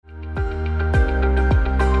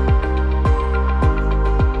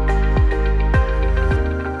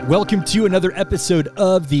Welcome to another episode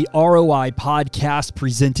of the ROI Podcast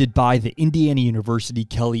presented by the Indiana University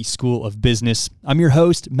Kelley School of Business. I'm your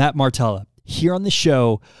host, Matt Martella. Here on the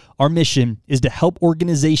show, our mission is to help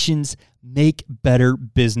organizations make better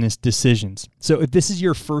business decisions. So if this is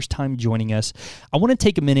your first time joining us, I want to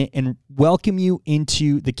take a minute and welcome you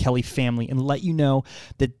into the Kelley family and let you know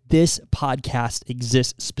that this podcast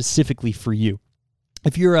exists specifically for you.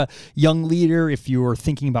 If you're a young leader, if you're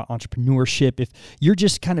thinking about entrepreneurship, if you're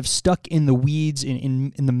just kind of stuck in the weeds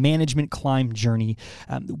in the management climb journey,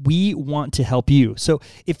 we want to help you. So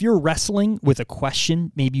if you're wrestling with a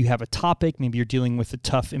question, maybe you have a topic, maybe you're dealing with a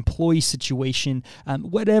tough employee situation,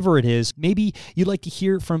 whatever it is, maybe you'd like to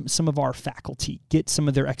hear from some of our faculty, get some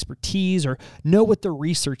of their expertise or know what they're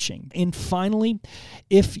researching. And finally,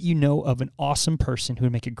 if you know of an awesome person who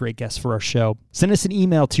would make a great guest for our show, send us an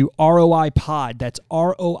email to ROIPod. That's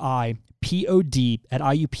ROIPOD at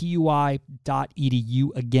iupui.edu.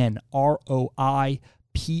 Again, ROIPOD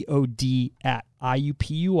at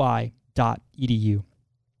iupui.edu.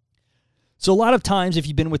 So a lot of times, if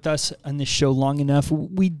you've been with us on this show long enough,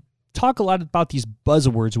 we talk a lot about these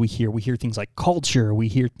buzzwords we hear. We hear things like culture. We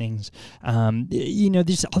hear things,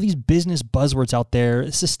 there's all these business buzzwords out there,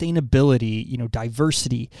 sustainability,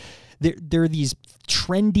 diversity. There are these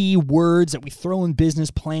trendy words that we throw in business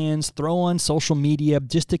plans, throw on social media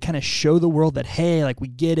just to kind of show the world that, hey, like we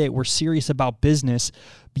get it, we're serious about business.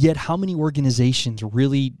 Yet how many organizations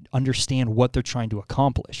really understand what they're trying to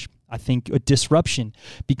accomplish? I think a disruption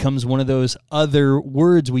becomes one of those other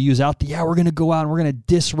words we use out there. Yeah, we're going to go out and we're going to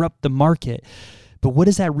disrupt the market. But what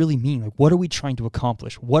does that really mean? Like, what are we trying to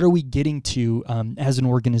accomplish? What are we getting to as an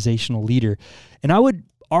organizational leader? And I would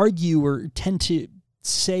argue or tend to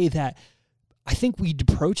say that I think we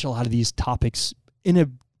approach a lot of these topics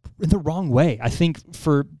in the wrong way. I think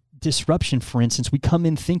for disruption, for instance, we come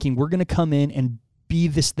in thinking we're going to come in and be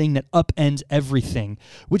this thing that upends everything,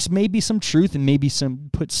 which may be some truth and maybe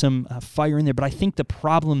put some fire in there. But I think the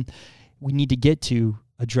problem we need to get to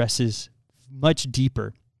addresses much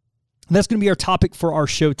deeper. And that's going to be our topic for our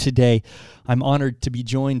show today. I'm honored to be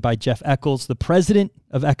joined by Jeff Eccles, the president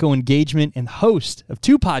of Echo Engagement and host of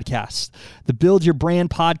two podcasts, the Build Your Brand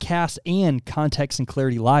podcast and Context and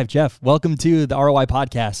Clarity Live. Jeff, welcome to the ROI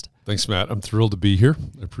Podcast. Thanks, Matt. I'm thrilled to be here.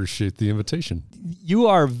 I appreciate the invitation. You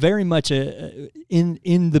are very much in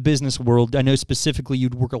the business world. I know specifically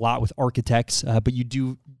you'd work a lot with architects, but you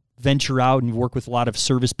do venture out and you work with a lot of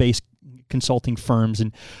service-based consulting firms,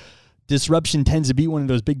 and disruption tends to be one of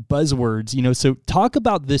those big buzzwords, so talk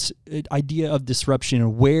about this idea of disruption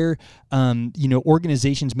and where,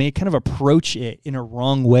 organizations may kind of approach it in a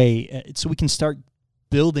wrong way so we can start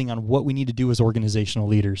building on what we need to do as organizational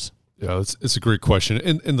leaders. Yeah, it's a great question.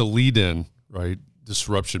 And the lead in, right?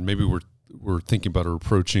 Disruption. Maybe we're thinking about or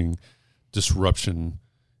approaching disruption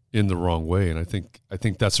in the wrong way. And I think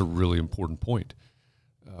that's a really important point.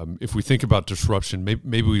 If we think about disruption,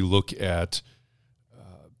 maybe we look at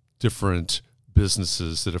different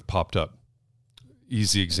businesses that have popped up.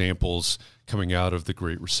 Easy examples coming out of the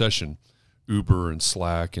Great Recession, Uber and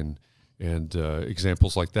Slack and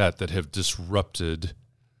examples like that have disrupted,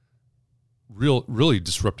 really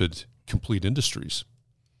disrupted complete industries.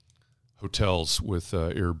 Hotels with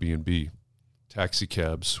Airbnb, taxi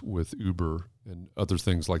cabs with Uber and other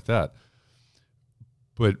things like that.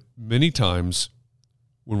 But many times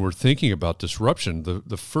when we're thinking about disruption,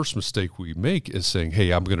 the first mistake we make is saying,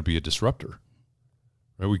 hey, I'm going to be a disruptor.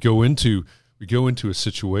 Right? We go into a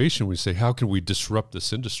situation, we say, how can we disrupt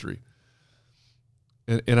this industry?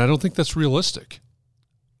 And I don't think that's realistic.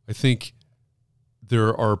 I think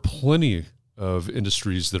there are plenty of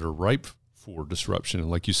industries that are ripe for disruption.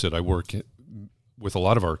 And like you said, I work with a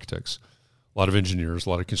lot of architects, a lot of engineers, a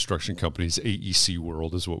lot of construction companies. AEC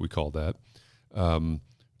world is what we call that.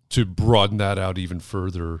 To broaden that out even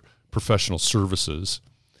further, professional services.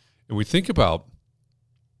 And we think about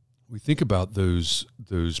those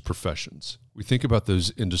professions. We think about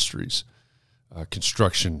those industries.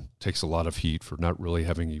 Construction takes a lot of heat for not really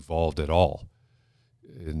having evolved at all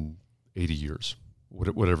in 80 years,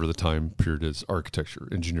 whatever the time period is. Architecture,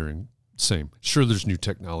 engineering, same. Sure, there's new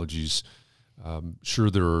technologies. Sure,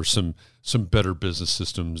 there are some better business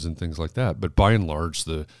systems and things like that. But by and large,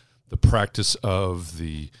 the practice of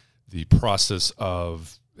the process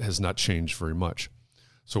of has not changed very much.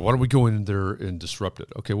 So why don't we go in there and disrupt it?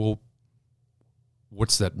 Okay, well,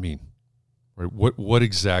 what's that mean? Right? What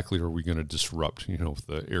exactly are we going to disrupt? With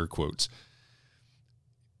the air quotes.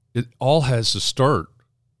 It all has to start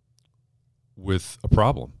with a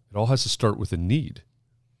problem. It all has to start with a need.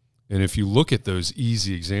 And if you look at those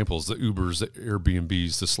easy examples, the Ubers, the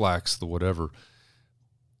Airbnbs, the Slacks, the whatever,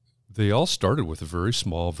 they all started with a very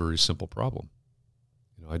small, very simple problem.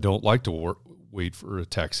 I don't like to wait for a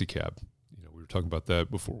taxi cab. We were talking about that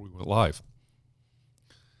before we went live.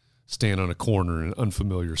 Stand on a corner in an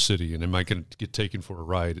unfamiliar city, and am I going to get taken for a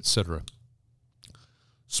ride, etc.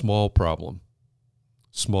 Small problem,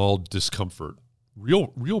 small discomfort,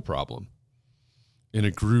 real problem. And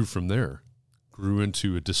it grew from there, grew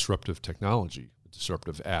into a disruptive technology, a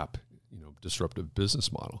disruptive app, disruptive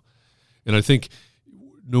business model. And I think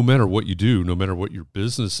no matter what you do, no matter what your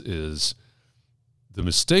business is, the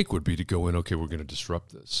mistake would be to go in, okay, we're going to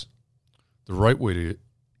disrupt this. The right way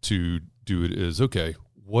to do it is, okay,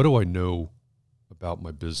 what do I know about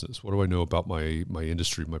my business? What do I know about my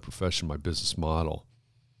industry, my profession, my business model?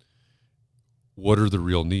 What are the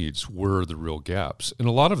real needs? Where are the real gaps? And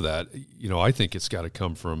a lot of that, I think it's got to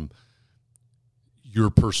come from your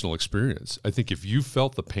personal experience. I think if you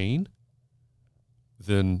felt the pain,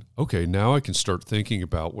 then, okay, now I can start thinking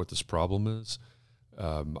about what this problem is.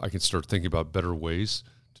 I can start thinking about better ways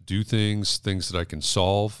to do things that I can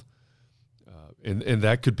solve. And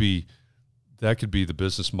that could be the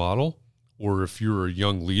business model. Or if you're a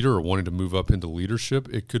young leader or wanting to move up into leadership,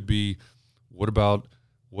 it could be, what about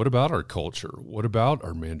our culture? What about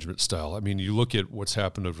our management style? I mean, you look at what's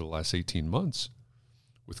happened over the last 18 months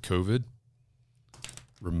with COVID,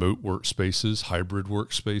 remote workspaces, hybrid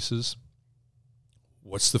workspaces.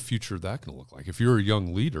 What's the future of that going to look like? If you're a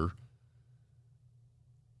young leader,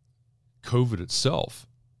 COVID itself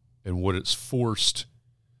and what it's forced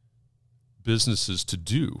businesses to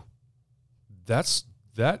do, that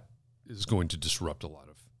is going to disrupt a lot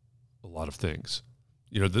of things.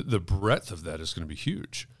 The breadth of that is going to be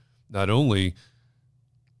huge. Not only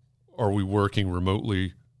are we working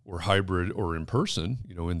remotely or hybrid or in person,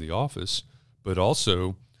 in the office, but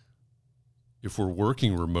also if we're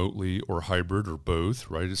working remotely or hybrid or both,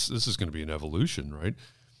 right? This is going to be an evolution, right?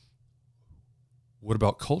 What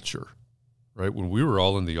about culture, right? When we were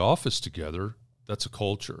all in the office together, that's a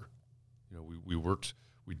culture. We worked,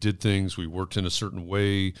 we did things, we worked in a certain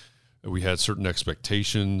way, we had certain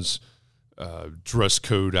expectations, dress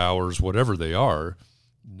code hours, whatever they are.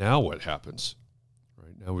 Now what happens?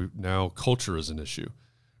 Right now culture is an issue,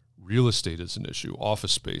 real estate is an issue,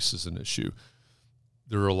 office space is an issue.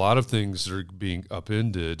 There are a lot of things that are being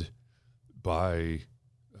upended by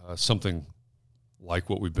something like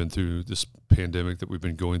what we've been through, this pandemic that we've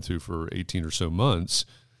been going through for 18 or so months.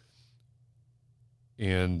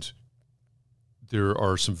 And there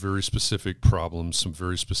are some very specific problems, some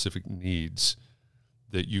very specific needs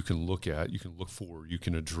that you can look at, you can look for, you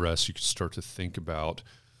can address, you can start to think about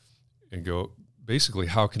and go, basically,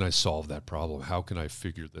 how can I solve that problem? How can I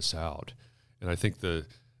figure this out? And I think the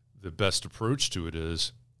best approach to it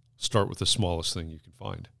is start with the smallest thing you can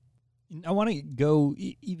find. I want to go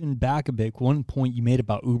even back a bit. One point you made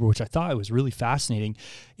about Uber, which I thought was really fascinating,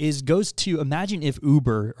 goes to imagine if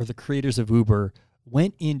Uber or the creators of Uber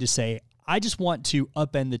went in to say, I just want to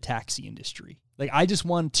upend the taxi industry. Like, I just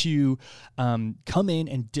want to come in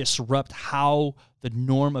and disrupt how the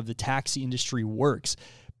norm of the taxi industry works.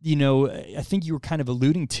 I think you were kind of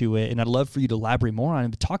alluding to it, and I'd love for you to elaborate more on it,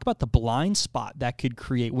 but talk about the blind spot that could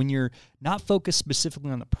create when you're not focused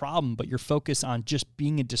specifically on the problem, but you're focused on just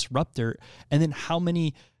being a disruptor, and then how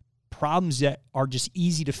many problems that are just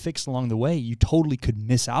easy to fix along the way you totally could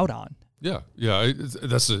miss out on. Yeah.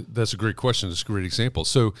 That's a great question. It's a great example.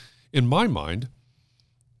 So in my mind,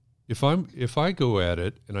 if I go at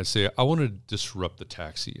it and I say, I want to disrupt the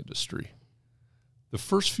taxi industry, the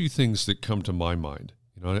first few things that come to my mind,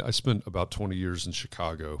 I spent about 20 years in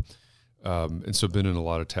Chicago, and so I've been in a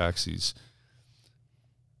lot of taxis.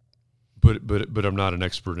 But I'm not an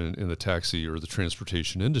expert in the taxi or the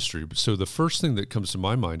transportation industry. So the first thing that comes to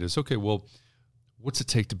my mind is, okay, well, what's it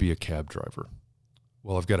take to be a cab driver?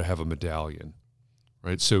 Well, I've got to have a medallion,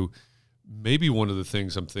 right? So maybe one of the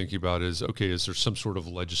things I'm thinking about is, okay, is there some sort of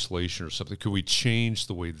legislation or something? Could we change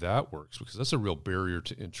the way that works? Because that's a real barrier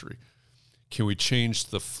to entry. Can we change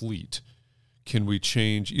the fleet? Can we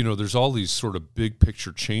change, there's all these sort of big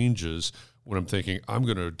picture changes when I'm thinking I'm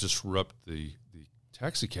going to disrupt the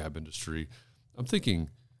taxi cab industry. I'm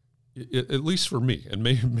thinking, at least for me, and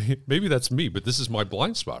maybe that's me, but this is my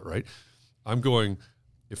blind spot, right? I'm going,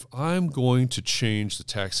 if I'm going to change the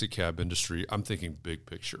taxi cab industry, I'm thinking big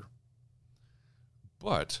picture.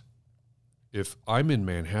 But if I'm in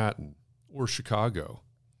Manhattan or Chicago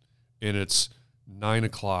and it's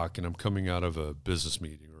 9:00 and I'm coming out of a business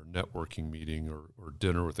meeting or networking meeting or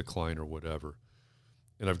dinner with a client or whatever,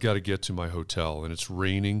 and I've got to get to my hotel and it's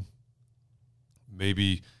raining,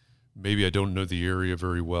 maybe I don't know the area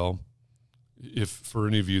very well. If for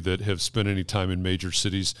any of you that have spent any time in major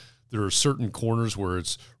cities, There are certain corners where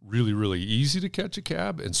it's really, really easy to catch a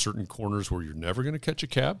cab, and certain corners where you're never going to catch a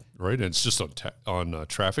cab, right? And it's just on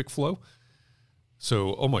traffic flow.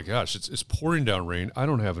 So, oh my gosh, it's pouring down rain. I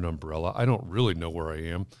don't have an umbrella. I don't really know where I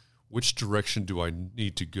am. Which direction do I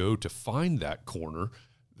need to go to find that corner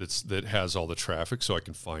that has all the traffic so I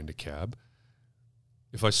can find a cab?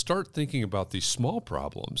 If I start thinking about these small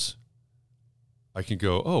problems, I can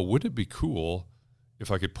go, oh, wouldn't it be cool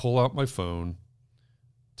if I could pull out my phone,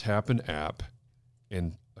 tap an app,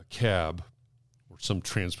 and a cab or some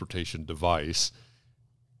transportation device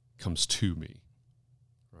comes to me,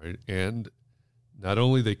 right? And not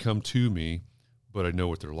only they come to me, but I know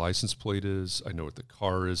what their license plate is. I know what the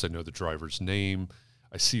car is. I know the driver's name.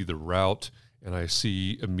 I see the route, and I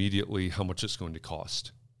see immediately how much it's going to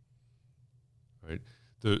cost, right?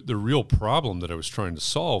 The real problem that I was trying to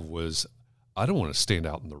solve was I don't want to stand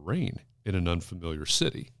out in the rain in an unfamiliar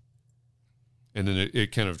city. And then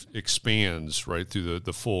it kind of expands right through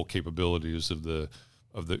the full capabilities of the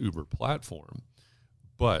Uber platform.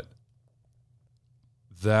 But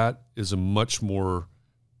that is a much more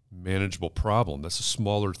manageable problem. That's a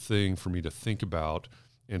smaller thing for me to think about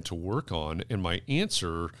and to work on. And my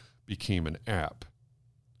answer became an app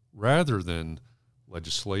rather than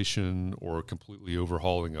legislation or completely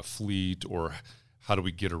overhauling a fleet or how do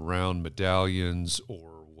we get around medallions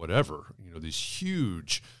or whatever, these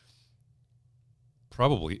huge,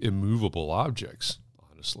 probably immovable objects,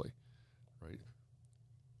 honestly, right?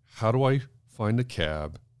 How do I find a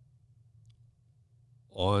cab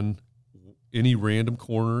on any random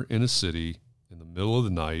corner in a city in the middle of the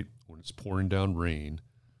night when it's pouring down rain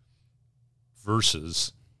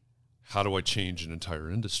versus how do I change an entire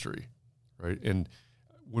industry, right? And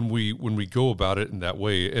when we go about it in that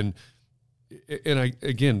way, and I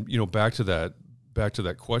again, back to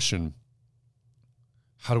that question,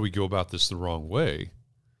 how do we go about this the wrong way?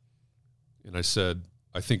 And I said,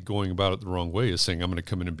 I think going about it the wrong way is saying I'm going to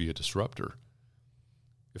come in and be a disruptor.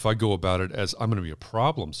 If I go about it as I'm going to be a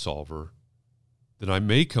problem solver, then I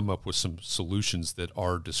may come up with some solutions that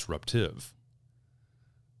are disruptive.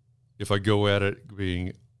 If I go at it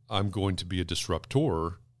being I'm going to be a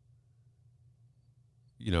disruptor,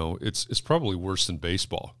 it's probably worse than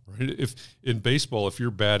baseball, right? If in baseball, if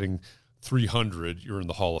you're batting 300, you're in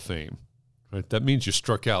the Hall of Fame, right? That means you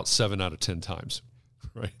struck out 7 out of 10 times,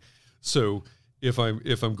 right? So if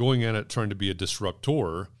I'm going at it trying to be a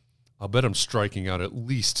disruptor, I'll bet I'm striking out at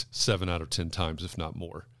least 7 out of 10 times, if not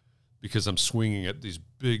more, because I'm swinging at these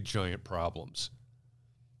big, giant problems.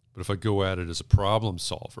 But if I go at it as a problem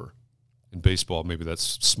solver, in baseball, maybe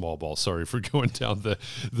that's small ball. Sorry for going down the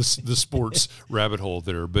sports rabbit hole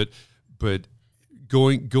there, but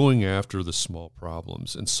going after the small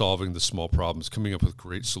problems and solving the small problems, coming up with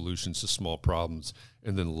great solutions to small problems,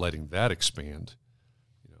 and then letting that expand.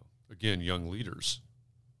 Again, young leaders,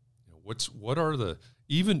 what are the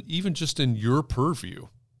even just in your purview,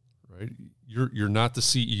 right? You're not the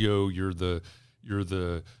CEO. You're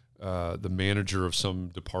the manager of some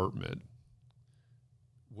department.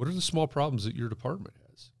 What are the small problems that your department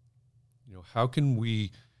has?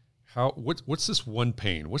 What's this one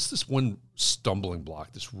pain? What's this one stumbling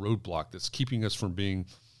block, this roadblock that's keeping us from being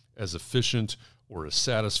as efficient or as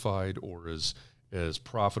satisfied or as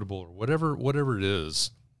profitable or whatever it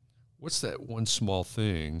is? What's that one small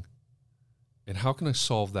thing? And how can I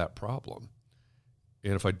solve that problem?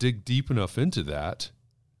 And if I dig deep enough into that,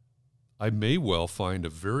 I may well find a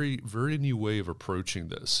very, very new way of approaching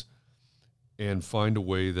this and find a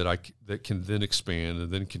way that can then expand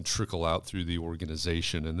and then can trickle out through the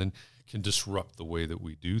organization and then can disrupt the way that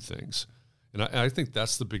we do things. And I think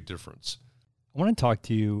that's the big difference. I want to talk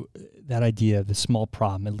to you, that idea of the small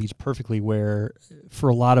problem. It leads perfectly where for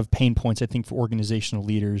a lot of pain points, I think for organizational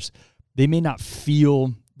leaders, they may not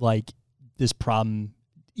feel like this problem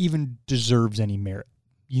even deserves any merit.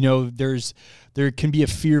 There can be a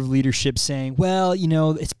fear of leadership saying, well,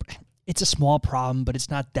 it's a small problem, but it's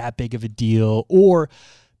not that big of a deal. Or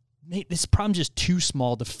this problem's just too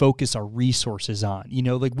small to focus our resources on.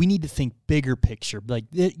 We need to think bigger picture.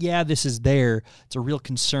 This is there. It's a real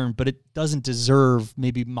concern, but it doesn't deserve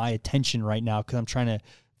maybe my attention right now because I'm trying to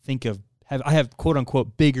think of, I have quote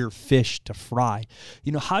unquote bigger fish to fry.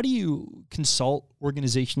 How do you consult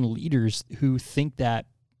organizational leaders who think that,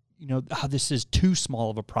 how this is too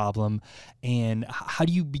small of a problem, and how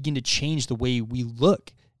do you begin to change the way we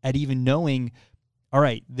look at even knowing, all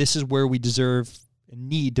right, this is where we deserve and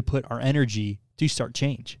need to put our energy to start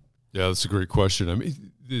change? Yeah, that's a great question. I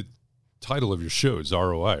mean, the title of your show is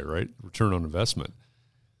ROI, right? Return on investment.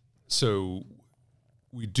 So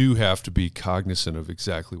we do have to be cognizant of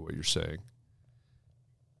exactly what you're saying.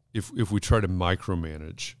 If we try to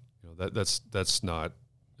micromanage, that's not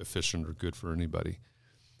efficient or good for anybody.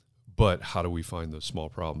 But how do we find those small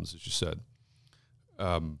problems, as you said?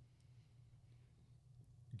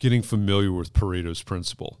 Getting familiar with Pareto's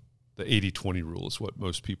principle, the 80-20 rule is what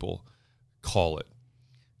most people call it.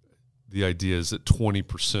 The idea is that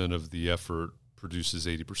 20% of the effort produces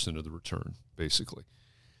 80% of the return, basically.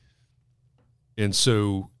 And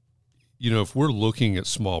so, if we're looking at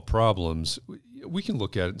small problems, we can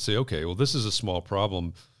look at it and say, okay, well, this is a small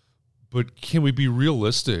problem, but can we be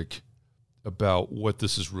realistic about what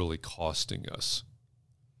this is really costing us?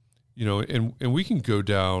 And we can go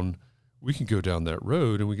down that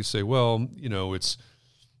road, and we can say, well,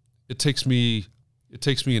 it takes me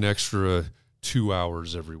an extra 2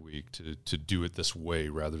 hours every week to do it this way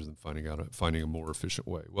rather than finding a more efficient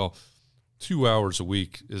way. Well, 2 hours a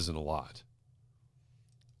week isn't a lot.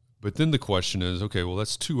 But then the question is, okay, well,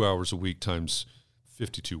 that's 2 hours a week times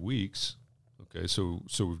 52 weeks. Okay, so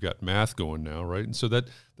we've got math going now, right? And so that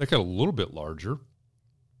got a little bit larger.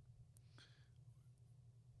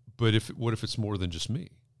 But what if it's more than just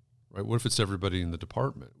me, right? What if it's everybody in the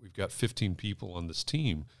department? We've got 15 people on this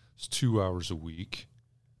team. It's 2 hours a week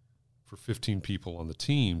for 15 people on the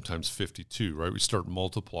team times 52, right? We start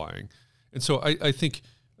multiplying. And so I think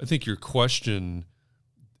your question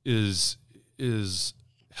is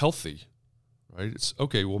healthy, right? It's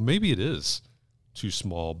okay, well, maybe it is too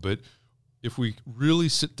small, but if we really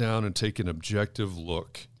sit down and take an objective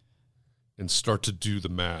look and start to do the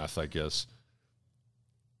math, I guess,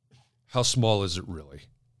 how small is it really?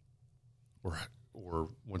 Or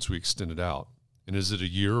once we extend it out, and is it a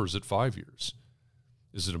year or is it 5 years?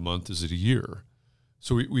 Is it a month? Is it a year?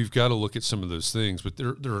 So we've got to look at some of those things, but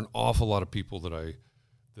there are an awful lot of people that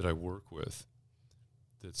I work with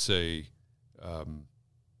that say,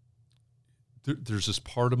 there's this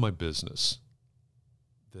part of my business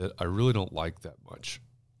that I really don't like that much.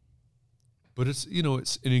 But it's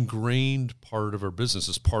an ingrained part of our business.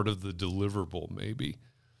 It's part of the deliverable maybe.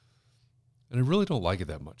 And I really don't like it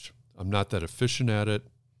that much. I'm not that efficient at it.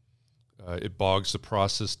 It bogs the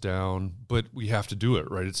process down, but we have to do it,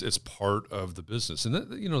 right? It's part of the business. And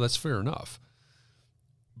that's fair enough.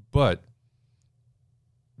 But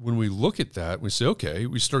when we look at that, we say, okay,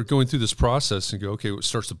 we start going through this process and go, okay, it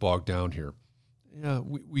starts to bog down here. Yeah,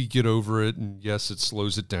 we get over it, and yes, it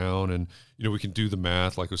slows it down, and we can do the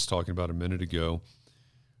math like I was talking about a minute ago.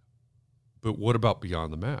 But what about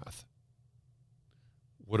beyond the math?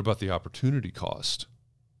 What about the opportunity cost?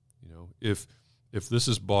 If this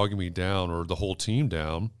is bogging me down or the whole team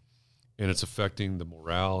down, and it's affecting the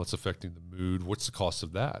morale, it's affecting the mood, what's the cost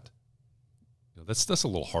of that? That's a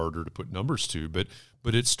little harder to put numbers to, but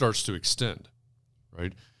it starts to extend,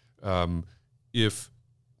 right?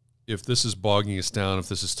 If this is bogging us down, if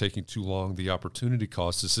this is taking too long, the opportunity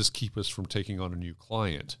cost, does this keep us from taking on a new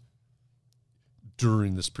client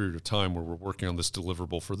during this period of time where we're working on this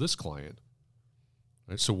deliverable for this client?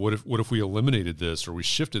 Right? So what if we eliminated this or we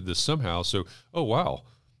shifted this somehow? So, oh, wow,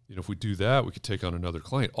 if we do that, we could take on another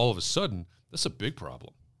client. All of a sudden, that's a big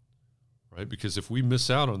problem, right? Because if we miss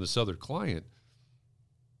out on this other client,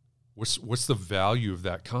 what's the value of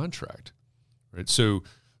that contract, right? So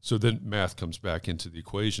then math comes back into the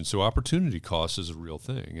equation. So opportunity cost is a real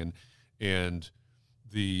thing, and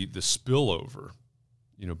the spillover,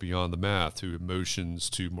 beyond the math to emotions,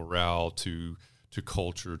 to morale, to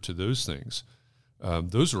culture, to those things,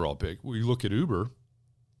 those are all big. We look at Uber,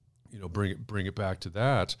 bring it back to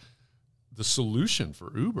that. The solution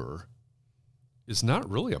for Uber is not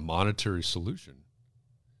really a monetary solution.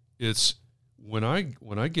 It's when I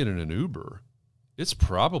get in an Uber, it's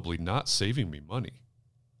probably not saving me money.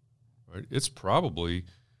 Right? It's probably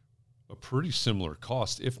a pretty similar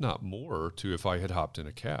cost, if not more, to if I had hopped in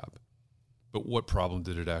a cab. But what problem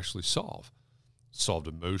did it actually solve? It solved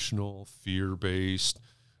emotional, fear-based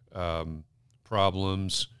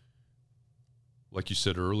problems. Like you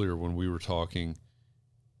said earlier when we were talking,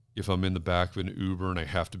 if I'm in the back of an Uber and I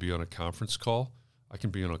have to be on a conference call, I can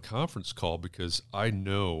be on a conference call because I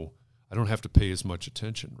know I don't have to pay as much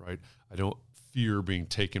attention, right? I don't fear being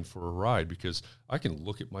taken for a ride because I can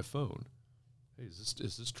look at my phone. Hey, is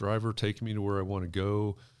this driver taking me to where I want to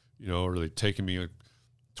go? Are they taking me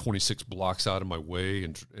 26 blocks out of my way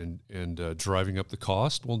and driving up the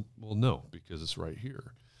cost? Well, no, because it's right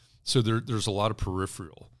here. So there's a lot of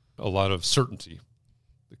peripheral, a lot of certainty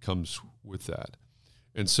that comes with that.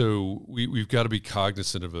 And so we've got to be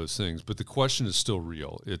cognizant of those things. But the question is still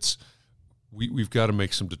real. We've got to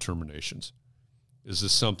make some determinations. Is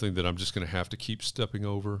this something that I'm just going to have to keep stepping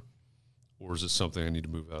over, or is it something I need to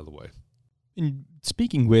move out of the way? in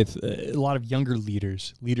speaking with a lot of younger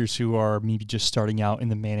leaders who are maybe just starting out in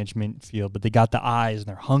the management field, but they got the eyes and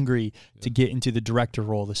they're hungry to get into the director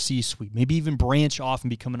role, the C-suite, maybe even branch off and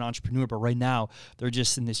become an entrepreneur. But right now they're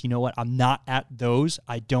just in this, you know what, I'm not at those.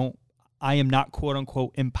 I am not quote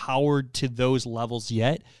unquote empowered to those levels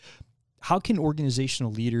yet. How can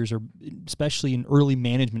organizational leaders, or especially in early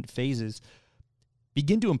management phases,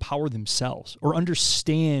 begin to empower themselves or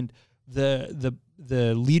understand the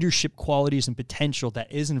leadership qualities and potential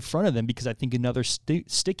that is in front of them? Because I think another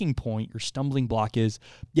sticking point or stumbling block is,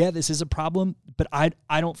 yeah, this is a problem, but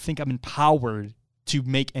I don't think I'm empowered to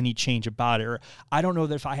make any change about it. Or I don't know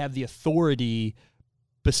that if I have the authority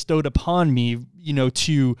bestowed upon me,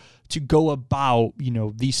 to go about,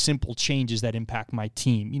 these simple changes that impact my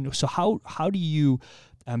team. So how do you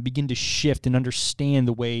begin to shift and understand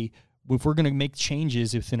the way, if we're going to make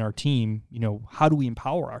changes within our team, how do we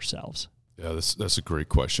empower ourselves? Yeah, that's a great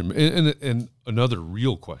question, and another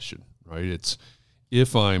real question, right? It's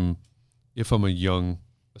if I'm a young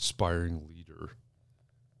aspiring leader,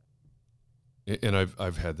 and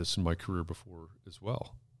I've had this in my career before as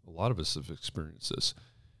well. A lot of us have experienced this.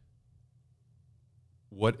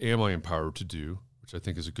 What am I empowered to do? Which I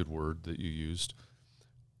think is a good word that you used.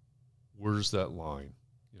 Where's that line?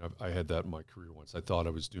 I had that in my career once. I thought I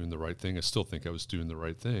was doing the right thing. I still think I was doing the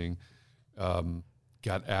right thing.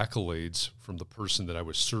 Got accolades from the person that I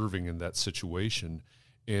was serving in that situation,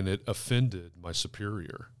 and it offended my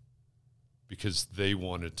superior because they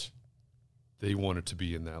wanted to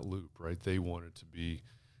be in that loop, right? They wanted to be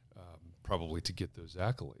probably to get those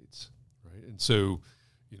accolades, right? And so,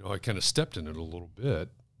 I kind of stepped in it a little bit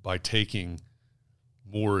by taking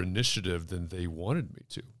more initiative than they wanted me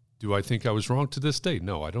to. Do I think I was wrong to this day?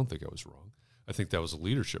 No, I don't think I was wrong. I think that was a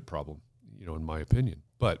leadership problem, in my opinion.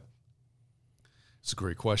 But it's a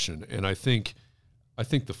great question. And I think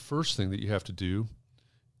the first thing that you have to do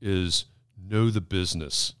is know the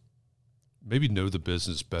business. Maybe know the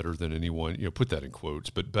business better than anyone, put that in quotes,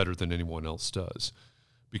 but better than anyone else does.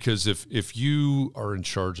 Because if you are in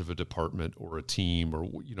charge of a department or a team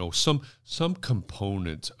or some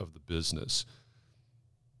component of the business,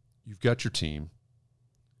 you've got your team,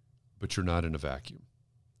 but you're not in a vacuum,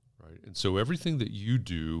 right? And so everything that you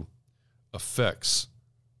do affects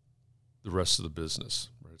the rest of the business,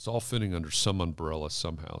 right? It's all fitting under some umbrella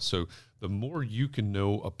somehow. So the more you can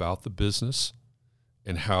know about the business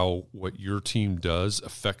and how what your team does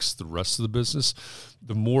affects the rest of the business,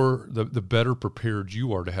 the better prepared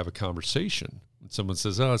you are to have a conversation. When someone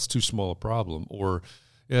says, "Oh, it's too small a problem," or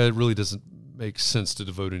 "Yeah, it really doesn't make sense to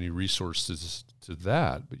devote any resources to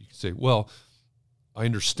that," but you can say, "Well, I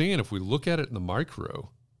understand if we look at it in the micro,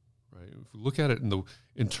 right? If we look at it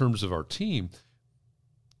in terms of our team,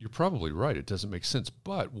 you're probably right. It doesn't make sense.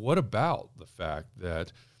 But what about the fact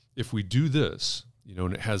that if we do this,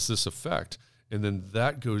 and it has this effect, and then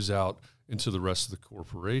that goes out into the rest of the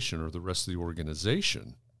corporation or the rest of the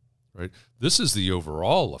organization, right? This is the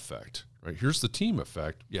overall effect, right? Here's the team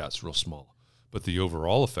effect. Yeah, it's real small, but the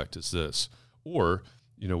overall effect is this. Or,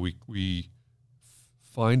 we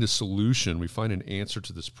find a solution, we find an answer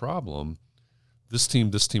to this problem. This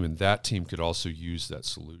team, and that team could also use that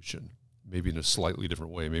solution, maybe in a slightly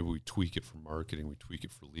different way. Maybe we tweak it for marketing, we tweak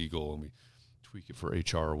it for legal, and we tweak it for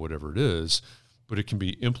HR or whatever it is, but it can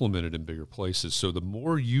be implemented in bigger places. So the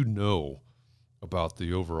more you know about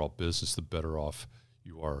the overall business, the better off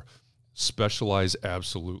you are. Specialize,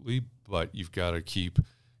 absolutely, but you've got to keep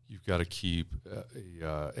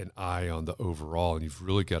an eye on the overall, and you've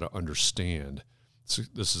really got to understand. So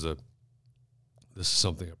this is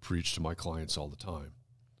something I preach to my clients all the time,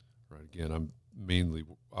 right? Again, I'm mainly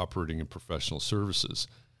operating in professional services.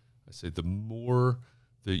 I say the more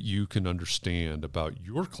that you can understand about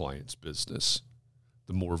your client's business,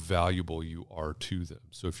 the more valuable you are to them.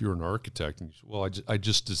 So if you're an architect and you say, "Well, I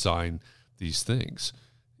just design these things,"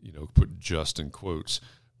 put "just" in quotes,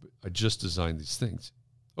 "I just design these things."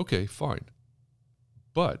 Okay, fine.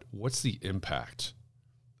 But what's the impact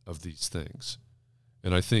of these things?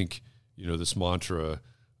 And I think, this mantra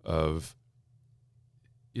of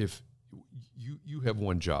if you have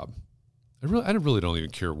one job, I really don't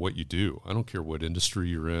even care what you do. I don't care what industry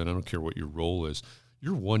you're in. I don't care what your role is.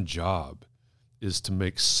 Your one job is to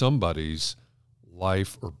make somebody's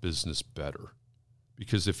life or business better.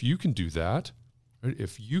 Because if you can do that, right,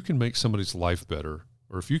 if you can make somebody's life better,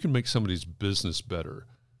 or if you can make somebody's business better,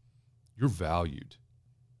 you're valued.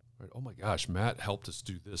 Right? Oh my gosh, Matt helped us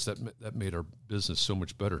do this. That made our business so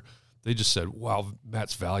much better. They just said, "Wow,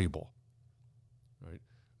 Matt's valuable." Right?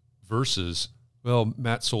 Versus, "Well,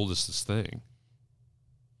 Matt sold us this thing."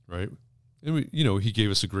 Right? And he gave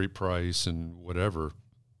us a great price and whatever.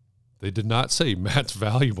 They did not say Matt's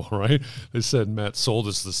valuable, right? They said Matt sold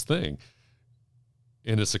us this thing,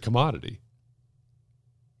 and it's a commodity.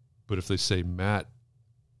 But if they say Matt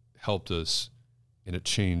helped us and it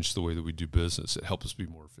changed the way that we do business, it helped us be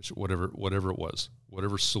more efficient, whatever it was,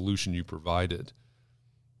 whatever solution you provided,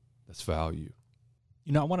 that's value.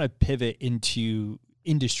 I want to pivot into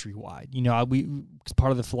industry-wide.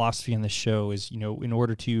 Part of the philosophy on this show is, in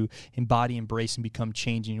order to embody, embrace, and become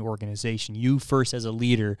change in your organization, you first as a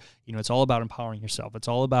leader, it's all about empowering yourself. It's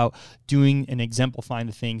all about doing and exemplifying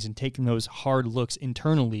the things and taking those hard looks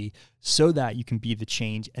internally so that you can be the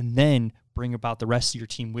change, and then bring about the rest of your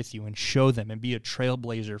team with you and show them and be a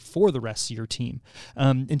trailblazer for the rest of your team.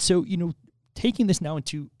 And so, taking this now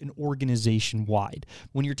into an organization wide,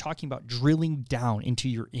 when you're talking about drilling down into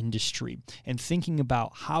your industry and thinking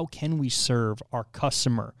about how can we serve our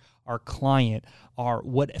customer, our client,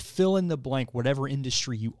 fill in the blank, whatever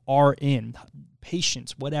industry you are in,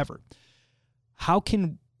 patients, whatever, how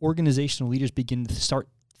can organizational leaders begin to start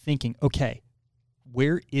thinking, okay,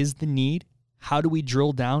 where is the need? How do we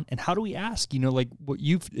drill down, and how do we ask, like what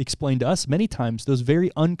you've explained to us many times, those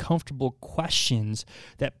very uncomfortable questions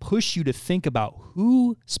that push you to think about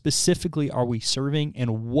who specifically are we serving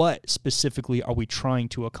and what specifically are we trying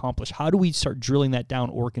to accomplish? How do we start drilling that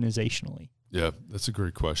down organizationally? Yeah, that's a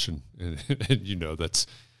great question. And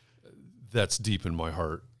that's deep in my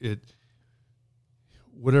heart.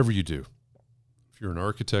 Whatever you do, if you're an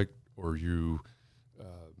architect or you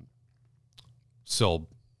sell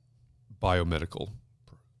biomedical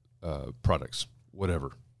products,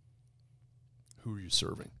 whatever, who are you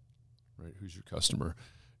serving, right? Who's your customer?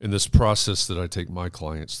 And this process that I take my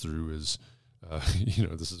clients through is,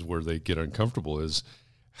 this is where they get uncomfortable, is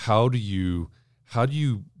how do you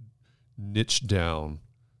niche down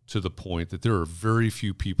to the point that there are very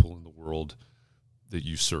few people in the world that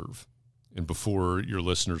you serve? And before your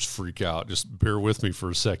listeners freak out, just bear with me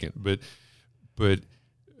for a second. But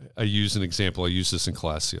I use an example. I used this in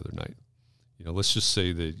class the other night. Let's just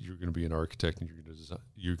say that you're going to be an architect and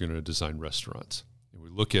you're going to design restaurants. And we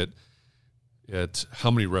look at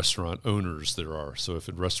how many restaurant owners there are. So if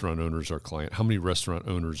a restaurant owner is our client, how many restaurant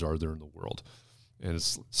owners are there in the world? And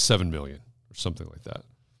it's 7 million or something like that.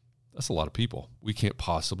 That's a lot of people. We can't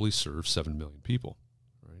possibly serve 7 million people,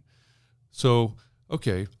 right? So,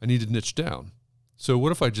 okay, I need to niche down. So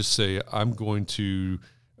what if I just say I'm going to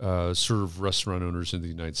serve restaurant owners in the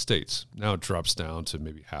United States? Now it drops down to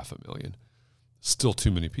maybe 500,000. Still too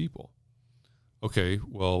many people. Okay,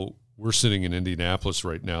 well, we're sitting in Indianapolis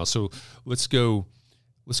right now, so let's go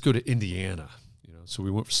to Indiana. So we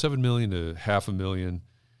went from 7 million to 500,000.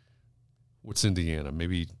 What's Indiana?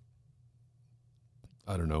 Maybe,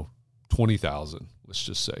 I don't know, 20,000. Let's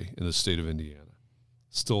just say in the state of Indiana.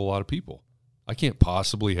 Still a lot of people. I can't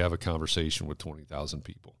possibly have a conversation with 20,000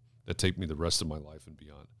 people that take me the rest of my life and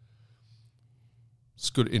beyond. Let's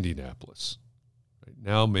go to Indianapolis. Right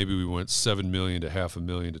now, maybe we went 7 million to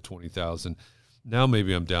 500,000 to 20,000. Now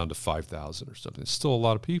maybe I'm down to 5,000 or something. It's still a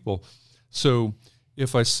lot of people. So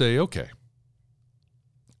if I say, okay,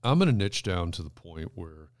 I'm going to niche down to the point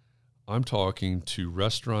where I'm talking to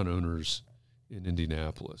restaurant owners in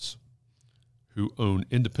Indianapolis who own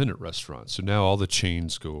independent restaurants. So now all the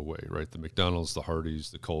chains go away, right? The McDonald's, the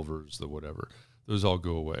Hardee's, the Culver's, the whatever. Those all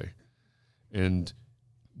go away. And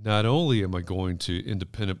not only am I going to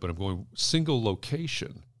independent, but I'm going single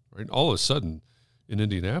location, right? All of a sudden in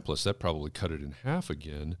Indianapolis, that probably cut it in half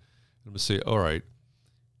again. I'm going to say, all right,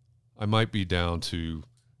 I might be down to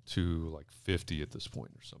like 50 at this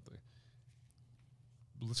point or something.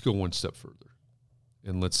 But let's go one step further.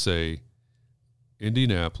 And let's say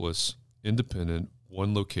Indianapolis, independent,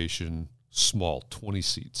 one location, small, 20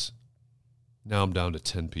 seats. Now I'm down to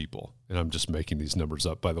 10 people, and I'm just making these numbers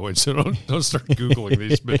up, by the way, so don't start Googling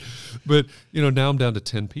these. But now I'm down to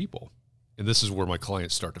 10 people, and this is where my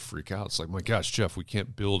clients start to freak out. It's like, my gosh, Jeff, we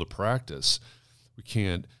can't build a practice. We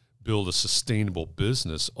can't build a sustainable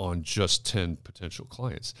business on just 10 potential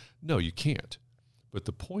clients. No, you can't. But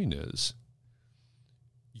the point is,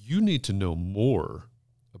 you need to know more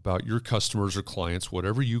about your customers or clients,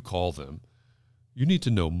 whatever you call them. You need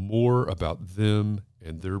to know more about them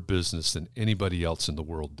and their business than anybody else in the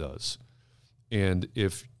world does. And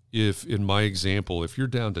if in my example, if you're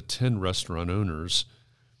down to 10 restaurant owners,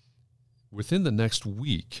 within the next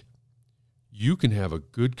week, you can have a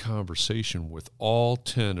good conversation with all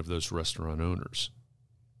 10 of those restaurant owners.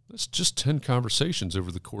 That's just 10 conversations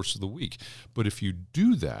over the course of the week. But if you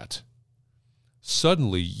do that,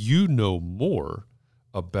 suddenly you know more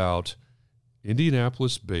about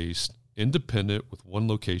Indianapolis-based, independent with one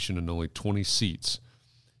location and only 20 seats.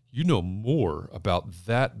 You know more about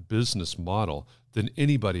that business model than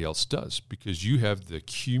anybody else does, because you have the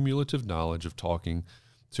cumulative knowledge of talking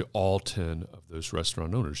to all 10 of those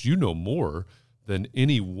restaurant owners. You know more than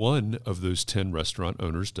any one of those 10 restaurant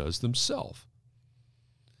owners does themselves.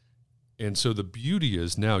 And so the beauty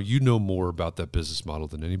is now you know more about that business model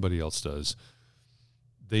than anybody else does.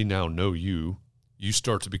 They now know you. You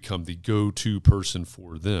start to become the go-to person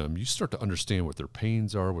for them. You start to understand what their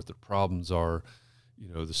pains are, what their problems are,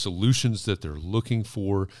 the solutions that they're looking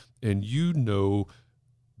for, and you know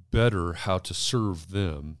better how to serve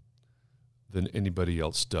them than anybody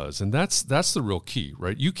else does. And that's the real key,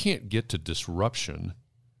 right? You can't get to disruption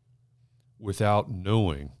without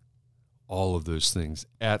knowing all of those things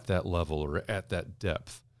at that level or at that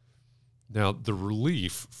depth. Now, the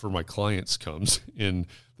relief for my clients comes in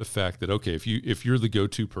the fact that, okay, if you're the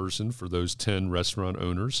go-to person for those 10 restaurant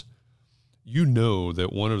owners, you know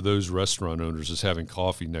that one of those restaurant owners is having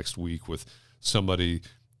coffee next week with somebody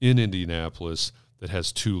in Indianapolis that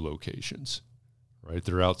has 2 locations, right?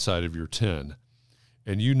 They're outside of your 10.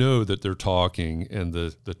 And you know that they're talking, and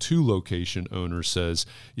the 2 location owner says,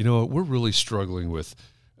 we're really struggling with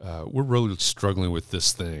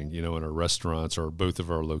this thing, in our restaurants or both of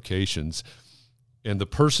our locations. And the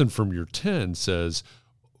person from your 10 says,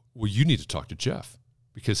 well, you need to talk to Jeff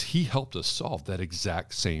because he helped us solve that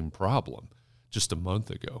exact same problem just a month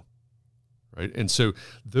ago, right? And so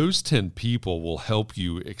those 10 people will help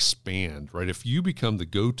you expand, right? If you become the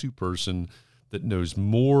go-to person that knows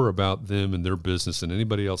more about them and their business than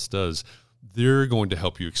anybody else does, they're going to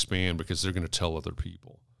help you expand because they're going to tell other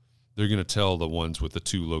people. They're going to tell the ones with the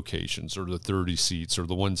 2 locations or the 30 seats or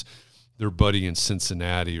the ones their buddy in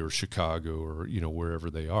Cincinnati or Chicago or, wherever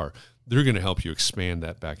they are. They're going to help you expand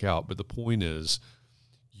that back out. But the point is,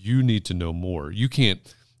 you need to know more. You can't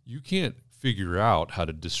figure out how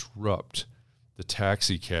to disrupt the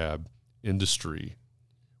taxi cab industry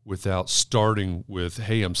without starting with,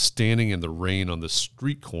 hey, I'm standing in the rain on the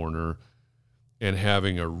street corner and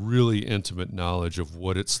having a really intimate knowledge of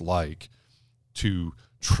what it's like to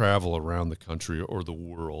travel around the country or the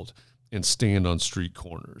world and stand on street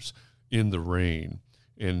corners in the rain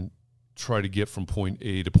and try to get from point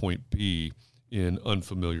A to point B in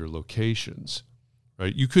unfamiliar locations,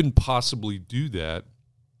 right? You couldn't possibly do that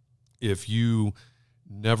if you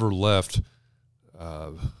never left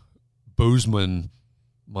Bozeman,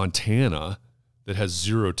 Montana, that has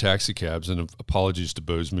 0 taxi cabs. And apologies to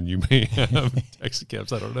Bozeman, you may have taxi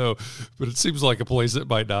cabs, I don't know, but it seems like a place that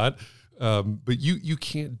might not. But you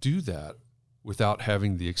can't do that without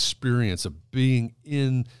having the experience of being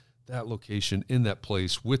in that location, in that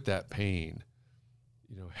place with that pain,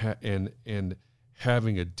 and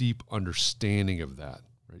having a deep understanding of that,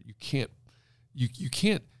 right? You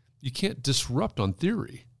can't disrupt on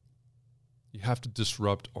theory. You have to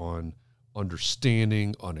disrupt on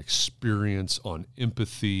understanding, on experience, on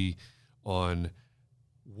empathy, on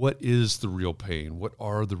what is the real pain, what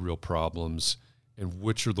are the real problems, and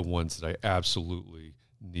which are the ones that I absolutely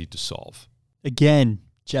need to solve. Again,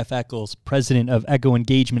 Jeff Eccles, president of Echo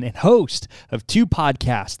Engagement and host of 2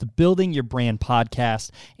 podcasts, the Building Your Brand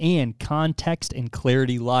podcast and Context and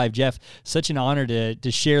Clarity Live. Jeff, such an honor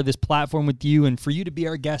to share this platform with you and for you to be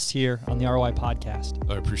our guest here on the ROI podcast.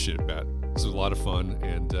 I appreciate it, Matt. This was a lot of fun.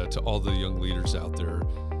 And to all the young leaders out there,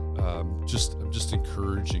 I'm just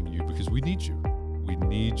encouraging you because we need you. We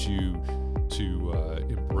need you to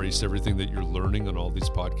embrace everything that you're learning on all these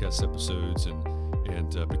podcast episodes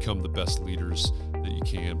and become the best leaders that you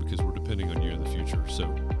can, because we're depending on you in the future. So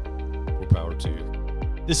more power to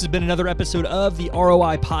you. This has been another episode of the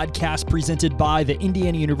ROI podcast presented by the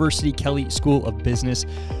Indiana University Kelley School of Business.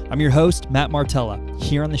 I'm your host, Matt Martella.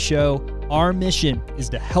 Here on the show, our mission is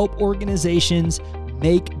to help organizations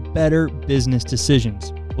make better business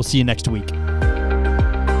decisions. We'll see you next week.